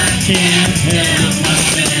can't help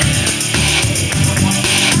myself.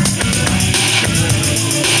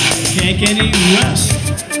 Can't get any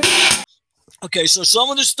rest. Okay, so some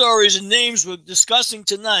of the stories and names we're discussing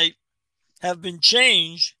tonight have been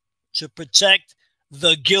changed to protect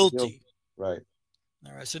the guilty. Right.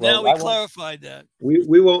 All right, so now Well, we clarified that. we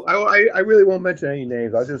will. I really won't mention any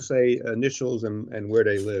names. I'll just say initials and where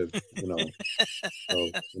they live. So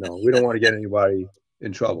we don't want to get anybody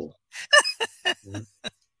in trouble.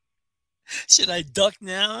 Should I duck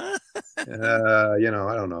now? I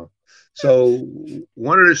don't know. So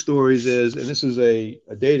one of the stories is, and this is a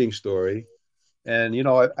dating story, and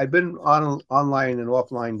I've been online and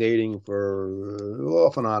offline dating for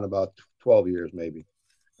off and on about 12 years maybe.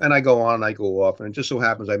 And I go on, I go off, and it just so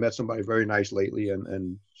happens I met somebody very nice lately,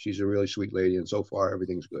 and she's a really sweet lady, and so far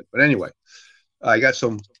everything's good. But anyway, I got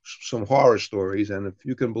some horror stories, and if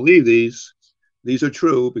you can believe these are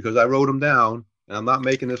true because I wrote them down, and I'm not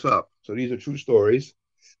making this up. So these are true stories.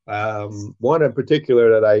 One in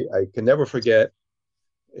particular that I can never forget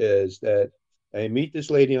is that I meet this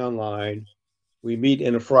lady online. We meet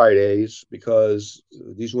in the Fridays because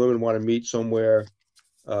these women want to meet somewhere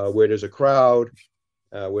where there's a crowd,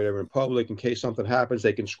 where they're in public in case something happens.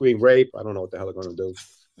 They can scream rape. I don't know what the hell they're going to do.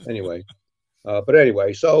 Anyway,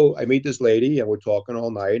 so I meet this lady and we're talking all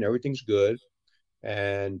night and everything's good.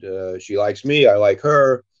 And she likes me. I like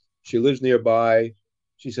her. She lives nearby.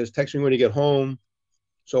 She says, text me when you get home.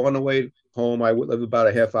 So on the way home, I would live about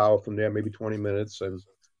a half hour from there, maybe 20 minutes. And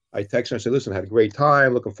I text her and said, listen, I had a great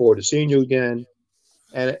time. Looking forward to seeing you again.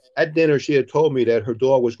 And at dinner, she had told me that her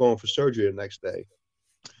dog was going for surgery the next day.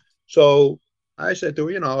 So I said to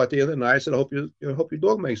her, at the end of the night, I said, I hope your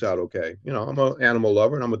dog makes out okay. I'm an animal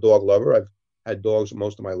lover and I'm a dog lover. I've had dogs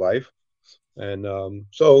most of my life. And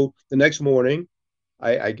so the next morning,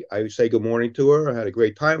 I say good morning to her. I had a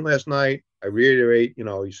great time last night. I reiterate,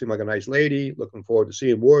 you seem like a nice lady. Looking forward to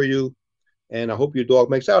seeing more of you. And I hope your dog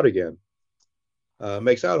makes out again.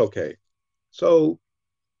 Makes out okay. So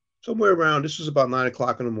somewhere around, this is about 9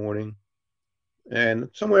 o'clock in the morning. And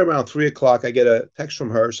somewhere around 3 o'clock, I get a text from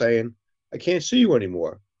her saying, I can't see you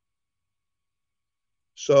anymore.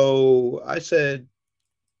 So I said,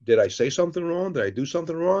 did I say something wrong? Did I do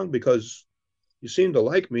something wrong? Because you seemed to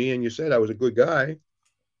like me and you said I was a good guy.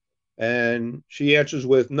 And she answers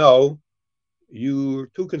with, no, you're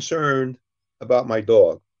too concerned about my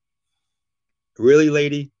dog. Really,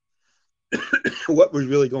 lady? What was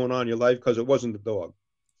really going on in your life? Because it wasn't the dog.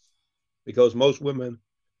 Because most women,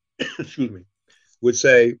 excuse me, would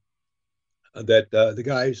say that the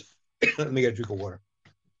guys, let me get a drink of water,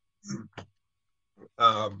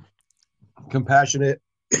 compassionate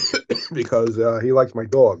because he likes my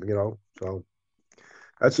dog, So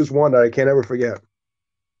that's just one that I can't ever forget,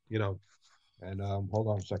 And hold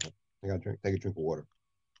on a second. I got to take a drink of water.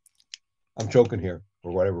 I'm choking here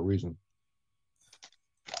for whatever reason.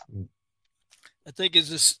 I think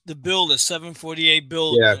it's the bill, the 748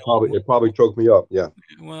 bill. Yeah, it probably choked me up. Yeah.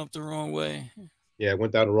 It went up the wrong way. Yeah, it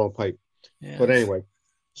went down the wrong pipe. Yeah. But anyway,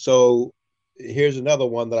 so here's another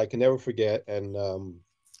one that I can never forget. And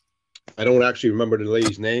I don't actually remember the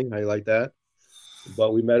lady's name. I like that.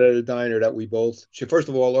 But we met at a diner that first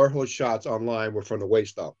of all, our shots online were from the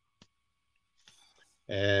waist up.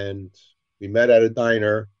 And we met at a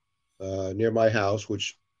diner near my house,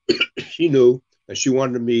 which she knew, and she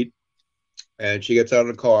wanted to meet. And she gets out of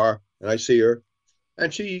the car, and I see her,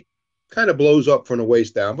 and she kind of blows up from the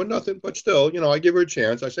waist down, but still, I give her a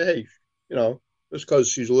chance. I say, hey, just because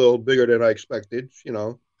she's a little bigger than I expected,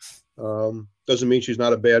 doesn't mean she's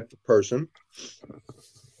not a bad person.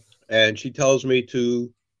 And she tells me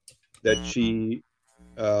that she,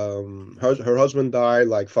 her husband died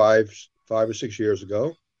like 5 or 6 years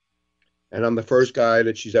ago, and I'm the first guy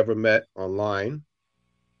that she's ever met online.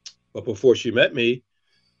 But before she met me,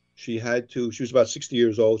 she was about 60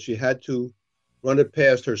 years old. She had to run it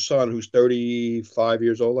past her son, who's 35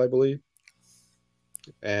 years old, I believe,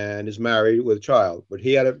 and is married with a child. But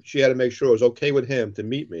she had to make sure it was okay with him to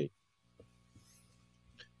meet me.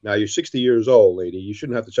 Now, you're 60 years old, lady. You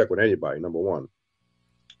shouldn't have to check with anybody, number one.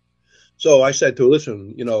 So I said to her,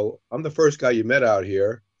 listen, I'm the first guy you met out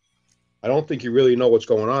here. I don't think you really know what's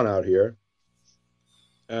going on out here.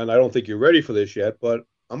 And I don't think you're ready for this yet, but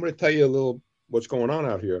I'm going to tell you a little what's going on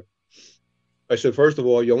out here. I said, first of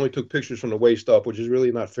all, you only took pictures from the waist up, which is really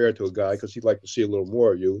not fair to a guy because he'd like to see a little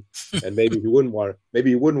more of you. And maybe he wouldn't want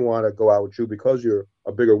to go out with you because you're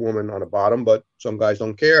a bigger woman on the bottom, but some guys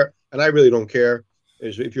don't care. And I really don't care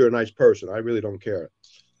if you're a nice person. I really don't care.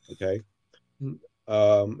 Okay.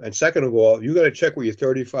 And second of all, you got to check with your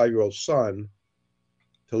 35-year-old son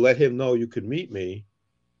to let him know you could meet me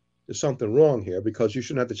there's something wrong here because you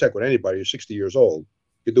shouldn't have to check with anybody. You're 60 years old.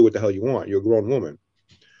 You do what the hell you want. You're a grown woman.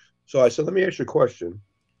 So I said, let me ask you a question.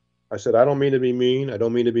 I said, I don't mean to be mean. I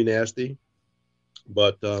don't mean to be nasty,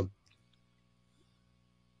 but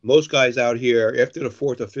most guys out here after the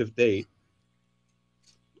fourth or fifth date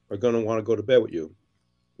are going to want to go to bed with you.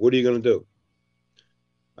 What are you going to do?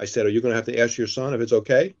 I said, are you going to have to ask your son if it's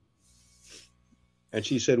okay? And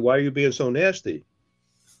she said, why are you being so nasty?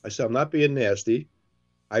 I said, I'm not being nasty.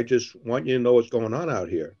 I just want you to know what's going on out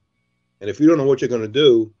here. And if you don't know what you're going to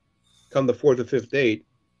do, come the fourth or fifth date,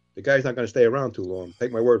 the guy's not going to stay around too long.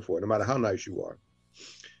 Take my word for it, no matter how nice you are.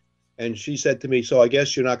 And she said to me, so I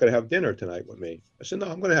guess you're not going to have dinner tonight with me. I said, no,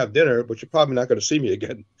 I'm going to have dinner, but you're probably not going to see me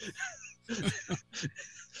again.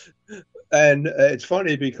 And it's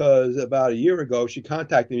funny because about a year ago, she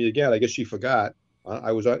contacted me again. I guess she forgot.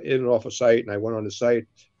 I was in and off a site, and I went on the site,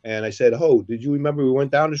 and I said, oh, did you remember we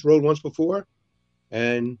went down this road once before?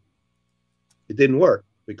 And it didn't work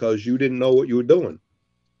because you didn't know what you were doing.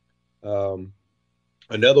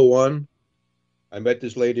 Another one, I met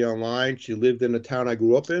this lady online. She lived in the town I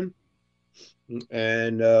grew up in,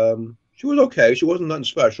 and she was okay. She wasn't nothing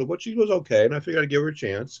special, but she was okay, and I figured I'd give her a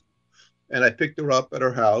chance. And I picked her up at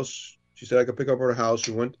her house. She said I could pick up her house.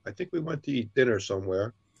 I think we went to eat dinner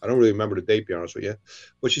somewhere. I don't really remember the date, to be honest with you.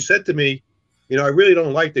 But she said to me, I really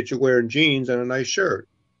don't like that you're wearing jeans and a nice shirt.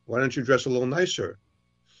 Why don't you dress a little nicer?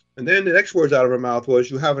 And then the next words out of her mouth was,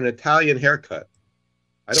 you have an Italian haircut.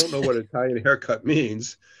 I don't know what Italian haircut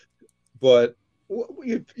means, but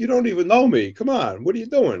you don't even know me. Come on, what are you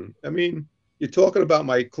doing? I mean, you're talking about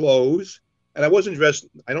my clothes, and I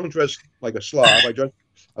don't dress like a slob.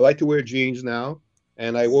 I like to wear jeans now,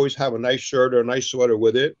 and I always have a nice shirt or a nice sweater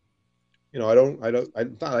with it.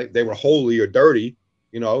 It's not like they were holey or dirty.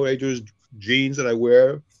 They just jeans that I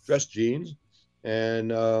wear, dress jeans, and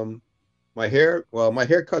my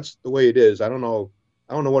haircut's the way it is. I don't know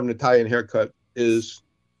what an Italian haircut is,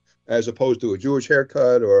 as opposed to a Jewish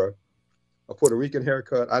haircut or a Puerto Rican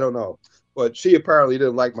haircut. I don't know, but she apparently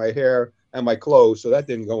didn't like my hair and my clothes, so that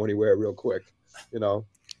didn't go anywhere real quick.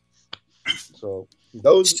 So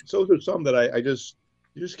those are some that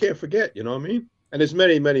you just can't forget. You know what I mean? And there's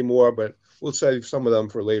many, many more, but we'll save some of them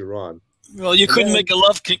for later on. Well, you couldn't make a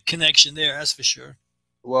love connection there, that's for sure.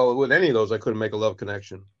 Well, with any of those, I couldn't make a love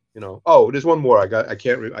connection. Oh, there's one more I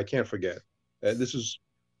can't forget. This is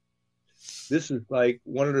like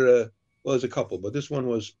one of the, well, there's a couple, but this one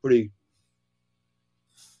was pretty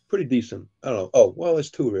decent. I don't know. Oh, well,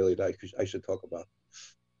 there's two really that I should talk about.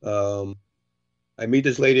 I meet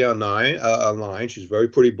this lady online. She's a very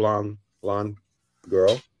pretty blonde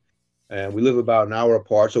girl, and we live about an hour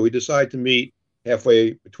apart. So we decide to meet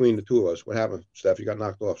halfway between the two of us. What happened, Steph? You got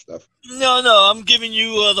knocked off, Steph. No, I'm giving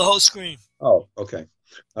you the whole screen. Oh, okay.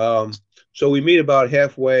 So we meet about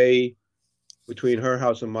halfway between her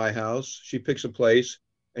house and my house. She picks a place,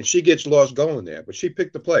 and she gets lost going there, but she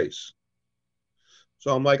picked the place.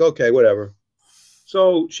 So I'm like, okay, whatever.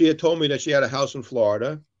 So she had told me that she had a house in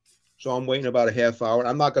Florida. So I'm waiting about a half hour.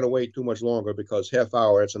 I'm not going to wait too much longer because half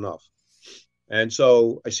hour, that's enough. And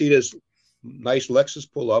so I see this nice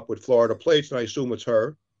Lexus pull up with Florida plates, and I assume it's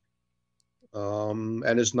her.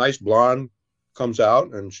 And this nice blonde comes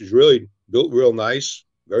out, and she's really built real nice,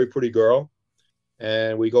 very pretty girl.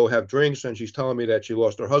 And we go have drinks, and she's telling me that she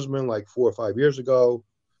lost her husband like 4 or 5 years ago.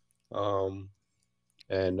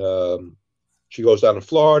 And she goes down to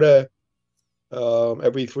Florida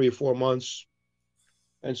every 3 or 4 months.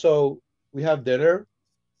 And so we have dinner,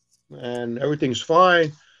 and everything's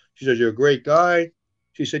fine. She says, you're a great guy.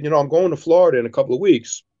 She said, I'm going to Florida in a couple of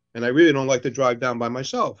weeks, and I really don't like to drive down by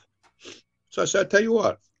myself. So I said, tell you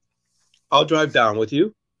what, I'll drive down with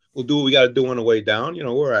you. We'll do what we got to do on the way down.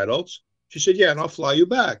 We're adults. She said, yeah, and I'll fly you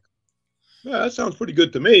back. Yeah, that sounds pretty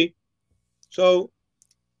good to me. So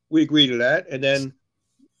we agreed to that. And then,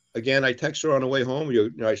 again, I text her on the way home.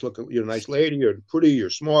 You're nice looking. You're a nice lady. You're pretty.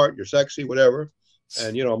 You're smart. You're sexy, whatever.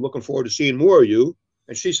 And, I'm looking forward to seeing more of you.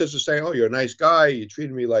 And she says the same, oh, you're a nice guy. You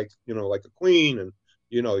treated me like a queen. And,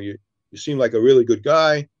 you seem like a really good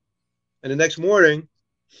guy. And the next morning,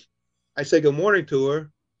 I say good morning to her.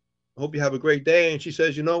 I hope you have a great day. And she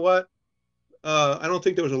says, you know what? I don't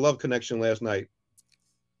think there was a love connection last night.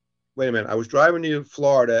 Wait a minute. I was driving to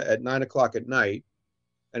Florida at 9:00 at night.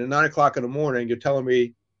 And at 9:00 in the morning, you're telling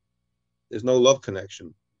me there's no love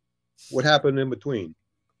connection. What happened in between?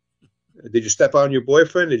 Did you step on your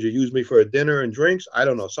boyfriend? Did you use me for a dinner and drinks? I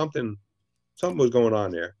don't know. Something was going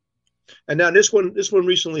on there. And now this one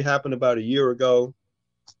recently happened about a year ago.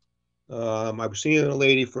 I was seeing a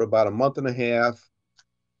lady for about a month and a half,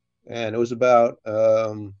 and it was about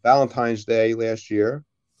Valentine's Day last year.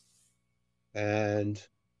 And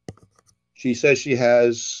She says she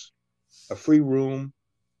has a free room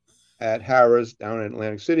at Harrah's down in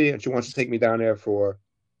Atlantic City, and she wants to take me down there for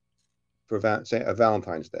say, a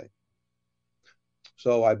Valentine's Day.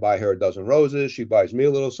 So I buy her a dozen roses. She buys me a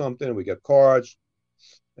little something. We get cards,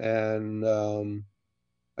 and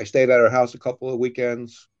I stayed at her house a couple of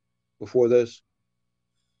weekends before this,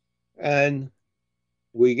 and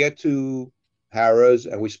we get to Harrah's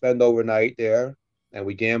and we spend overnight there, and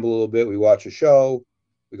we gamble a little bit. We watch a show.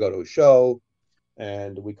 We go to a show,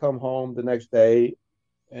 and we come home the next day,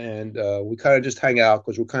 and we kind of just hang out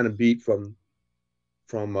because we're kind of beat from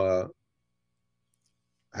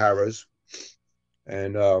Harrah's.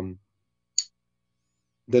 And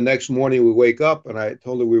the next morning we wake up, and I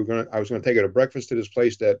told her I was gonna take her to breakfast to this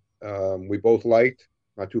place that we both liked,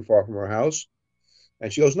 not too far from our house.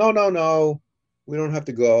 And she goes, no, no, no, we don't have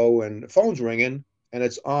to go. And the phone's ringing, and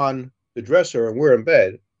it's on the dresser, and we're in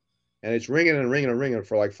bed, and it's ringing and ringing and ringing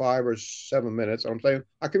for like 5 or 7 minutes. And I'm saying,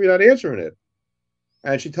 how come you're not answering it?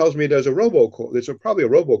 And she tells me there's a robocall. Probably a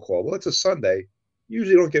robocall. Well, it's a Sunday.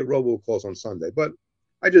 Usually don't get robocalls on Sunday, but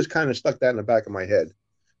I just kind of stuck that in the back of my head.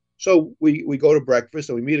 So we go to breakfast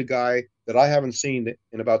and we meet a guy that I haven't seen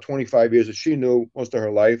in about 25 years that she knew most of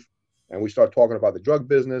her life. And we start talking about the drug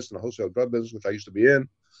business and the wholesale drug business, which I used to be in.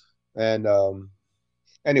 And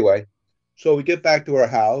anyway, so we get back to her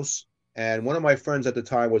house, and one of my friends at the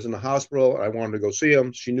time was in the hospital. And I wanted to go see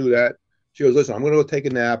him. She knew that. She goes, listen, I'm going to go take a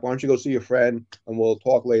nap. Why don't you go see your friend, and we'll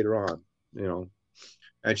talk later on, you know.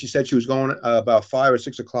 And she said she was going about 5 or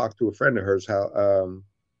 6 o'clock to a friend of hers.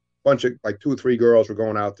 Bunch of like 2 or 3 girls were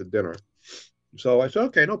going out to dinner. So I said,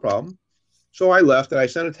 okay, no problem. So I left, and I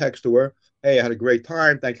sent a text to her. Hey, I had a great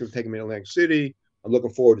time. Thank you for taking me to Atlantic City. I'm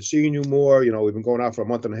looking forward to seeing you more. You know, we've been going out for a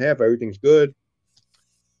month and a half. Everything's good.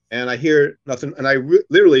 And I hear nothing. And I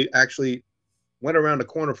literally actually went around the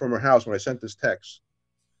corner from her house when I sent this text,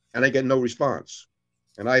 and I get no response.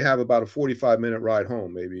 And I have about a 45-minute ride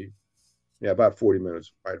home, maybe. Yeah, about 40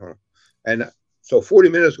 minutes ride home. And so 40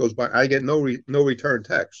 minutes goes by. I get no return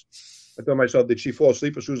text. I thought to myself, did she fall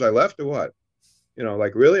asleep as soon as I left or what? You know,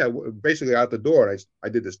 like really? I basically out the door, and I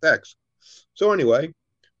did this text. So anyway,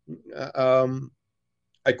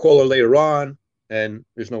 I call her later on, and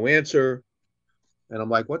there's no answer. And I'm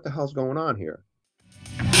like, what the hell's going on here?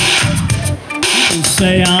 People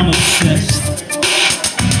say I'm obsessed.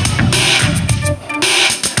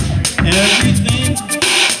 Everything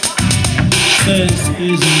says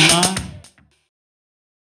is a lie.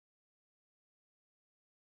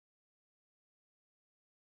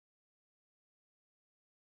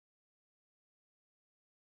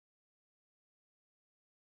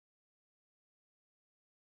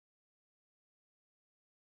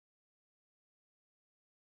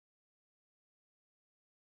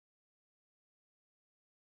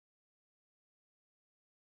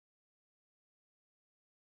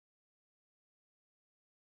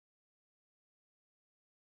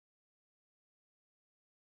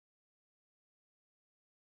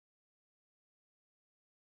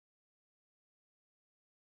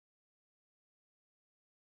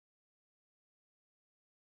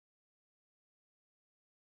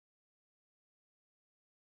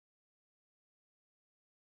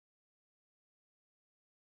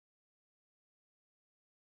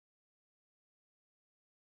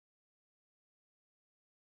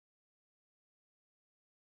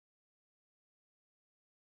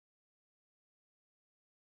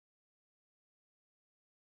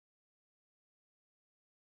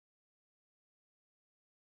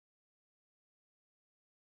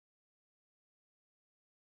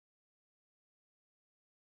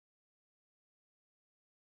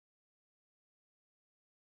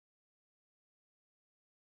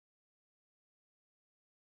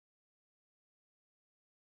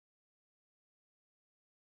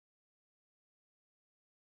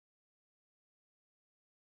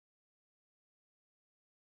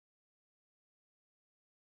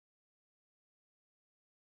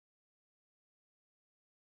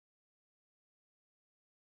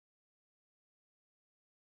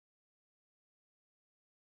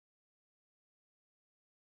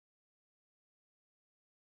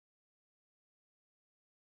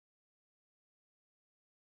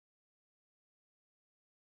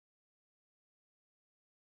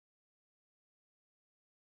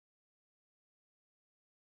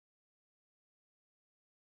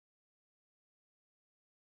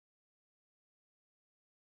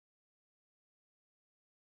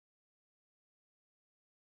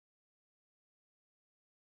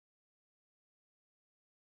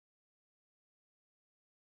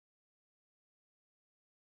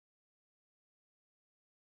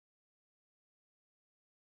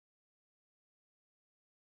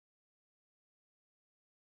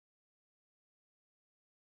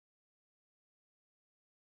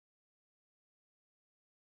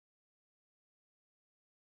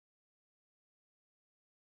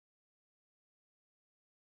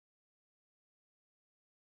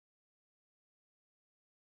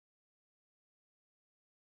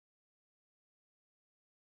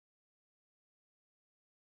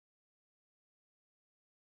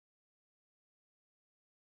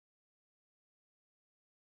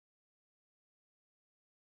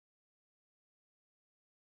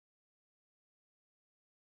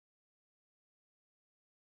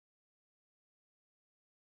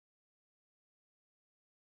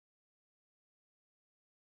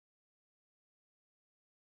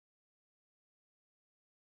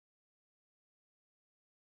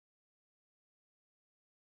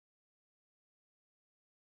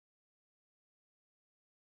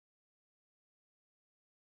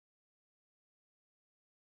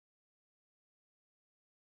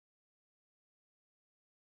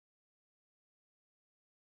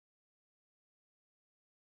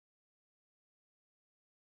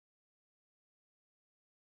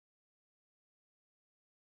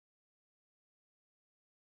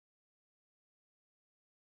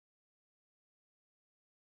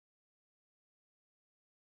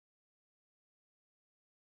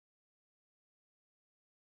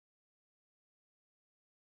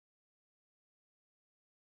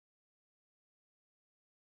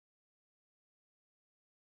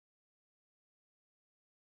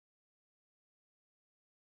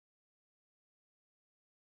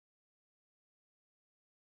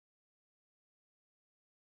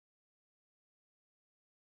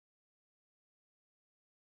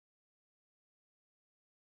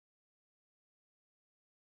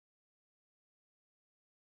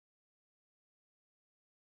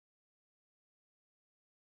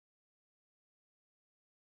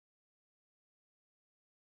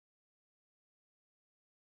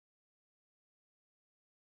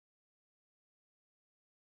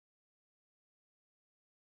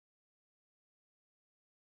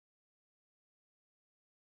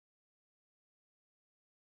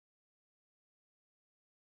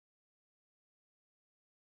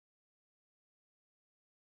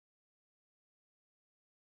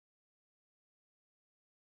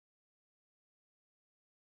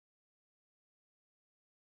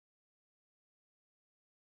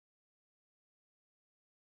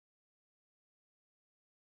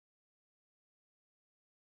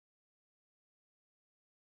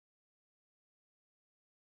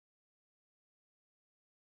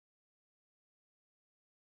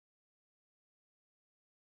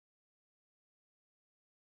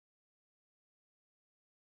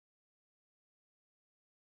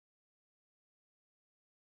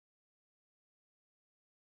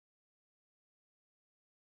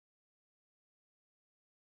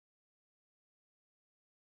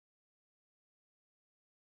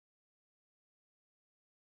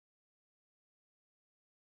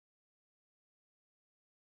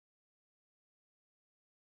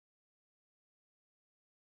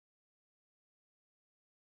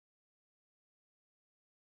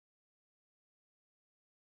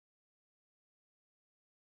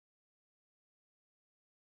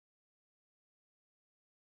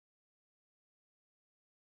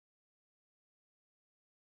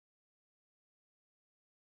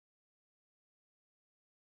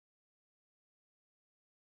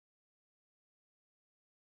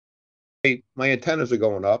 my antennas are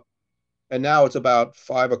going up, and now it's about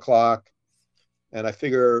 5 o'clock, and I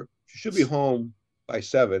figure she should be home by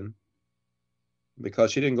 7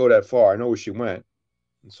 because she didn't go that far. I know where she went.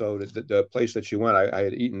 And so the place that she went, I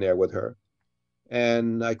had eaten there with her.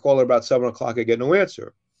 And I call her about 7 o'clock. I get no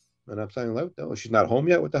answer. And I'm saying, no, she's not home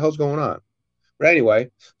yet. What the hell's going on? But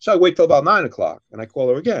anyway, so I wait till about 9 o'clock and I call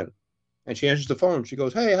her again. And she answers the phone. She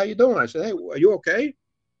goes, "Hey, how you doing?" I said, "Hey, are you okay?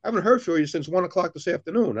 I haven't heard from you since 1 o'clock this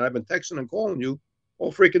afternoon. And I've been texting and calling you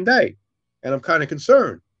all freaking day. And I'm kind of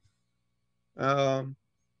concerned." Um,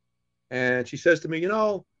 and she says to me,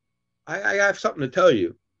 I have something to tell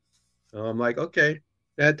you. So I'm like, "Okay,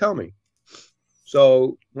 Dad, tell me."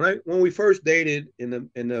 So when we first dated in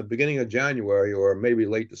the beginning of January or maybe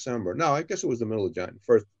late December, no, I guess it was the middle of January,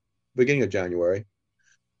 first beginning of January,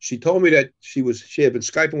 she told me that she had been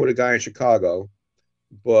Skyping with a guy in Chicago,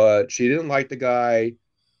 but she didn't like the guy,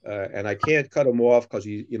 and I can't cut him off because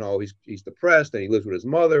he's depressed and he lives with his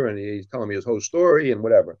mother and he's telling me his whole story and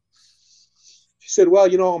whatever. She said, "Well,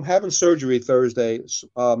 I'm having surgery Thursday,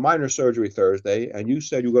 minor surgery Thursday, and you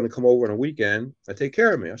said you were going to come over on a weekend and take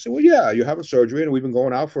care of me." I said, "Well, yeah, you're having surgery, and we've been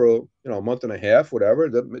going out for a month and a half, whatever.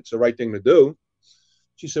 It's the right thing to do."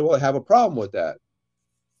 She said, "Well, I have a problem with that."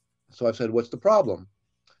 So I said, "What's the problem?"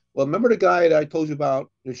 "Well, remember the guy that I told you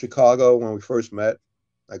about in Chicago when we first met?"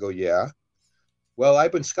 I go, "Yeah." "Well,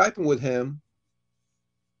 I've been Skyping with him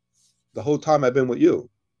the whole time I've been with you."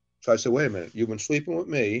 So I said, "Wait a minute, you've been sleeping with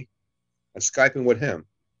me and Skyping with him.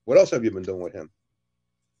 What else have you been doing with him?"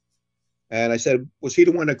 And I said, "Was he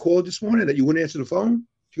the one that called this morning that you wouldn't answer the phone?"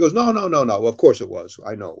 She goes, "No, no, no, no. Well, of course it was.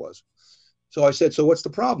 I know it was." So I said, "So what's the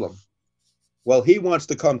problem?" "Well, he wants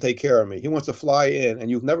to come take care of me. He wants to fly in, and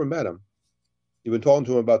you've never met him. You've been talking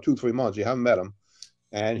to him about 2, 3 months. You haven't met him.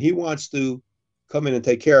 And he wants to come in and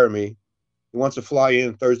take care of me. He wants to fly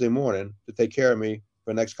in Thursday morning to take care of me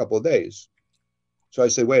for the next couple of days." So I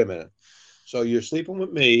said, "Wait a minute. So you're sleeping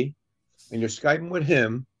with me and you're Skyping with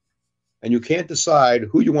him, and you can't decide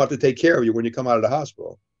who you want to take care of you when you come out of the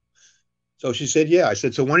hospital." So she said, "Yeah." I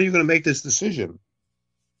said, "So when are you going to make this decision?"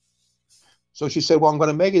 So she said, "Well, I'm going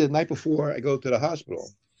to make it the night before I go to the hospital."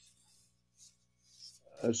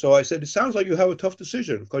 So I said, "It sounds like you have a tough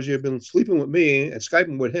decision because you've been sleeping with me and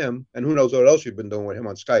Skyping with him, and who knows what else you've been doing with him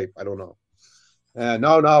on Skype. I don't know."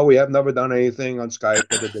 "No, no, we have never done anything on Skype."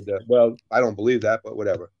 Da, da, da, da. Well, I don't believe that, but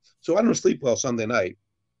whatever. So I don't sleep well Sunday night.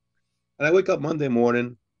 And I wake up Monday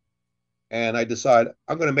morning and I decide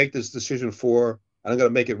I'm going to make this decision and I'm going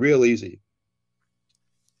to make it real easy.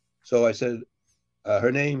 So I said,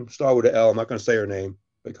 her name started with an L. I'm not going to say her name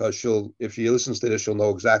because if she listens to this, she'll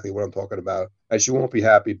know exactly what I'm talking about. And she won't be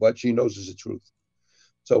happy, but she knows it's the truth.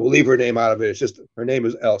 So we'll leave her name out of it. It's just her name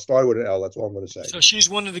is L, started with an L. That's all I'm going to say. So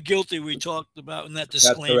she's one of the guilty we talked about in that That's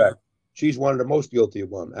disclaimer. correct. She's one of the most guilty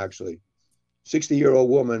one, actually. 60-year-old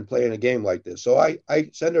woman playing a game like this. So I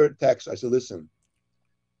send her a text. I said, "Listen,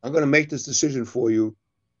 I'm going to make this decision for you.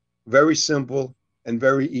 Very simple and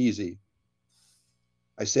very easy."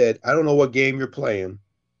 I said, "I don't know what game you're playing,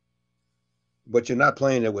 but you're not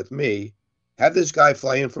playing it with me. Have this guy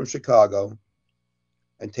fly in from Chicago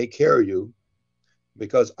and take care of you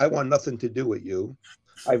because I want nothing to do with you.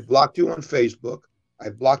 I've blocked you on Facebook.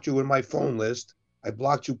 I've blocked you in my phone list. I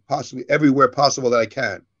blocked you possibly everywhere possible that I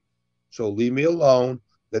can. So leave me alone.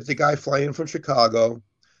 Let the guy fly in from Chicago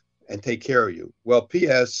and take care of you." Well,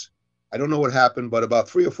 P.S. I don't know what happened, but about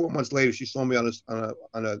 3 or 4 months later, she saw me on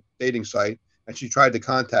a dating site, and she tried to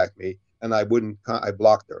contact me, and I wouldn't. I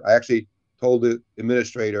blocked her. I actually told the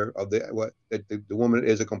administrator of that the woman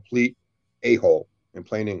is a complete a-hole in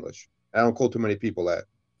plain English. I don't call too many people that.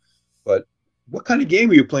 But what kind of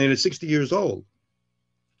game are you playing at 60 years old?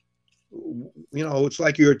 It's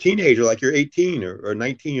like you're a teenager, like you're 18 or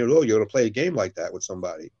 19 years old. You're going to play a game like that with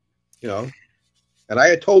somebody, you know? And I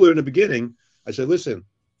had told her in the beginning, I said, "Listen,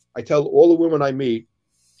 I tell all the women I meet,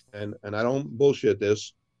 and I don't bullshit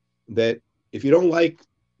this, that if you don't like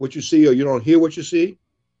what you see or you don't hear what you see,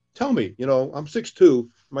 tell me. I'm 6'2",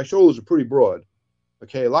 my shoulders are pretty broad.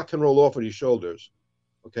 Okay, a lot can roll off of these shoulders.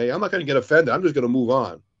 Okay, I'm not going to get offended. I'm just going to move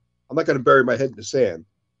on. I'm not going to bury my head in the sand.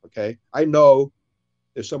 Okay, I know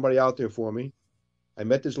there's somebody out there for me. I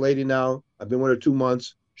met this lady now. I've been with her 2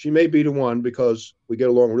 months. She may be the one because we get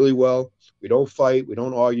along really well. We don't fight. We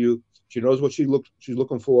don't argue. She knows what she's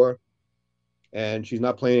looking for, and she's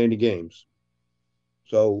not playing any games.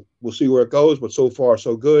 So we'll see where it goes. But so far,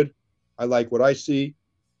 so good. I like what I see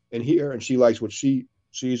and hear, and she likes what she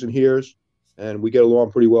sees and hears, and we get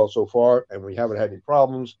along pretty well so far. And we haven't had any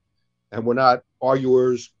problems. And we're not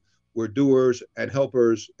arguers. We're doers and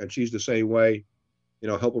helpers, and she's the same way,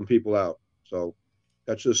 helping people out. So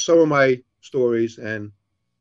that's just some of my stories, and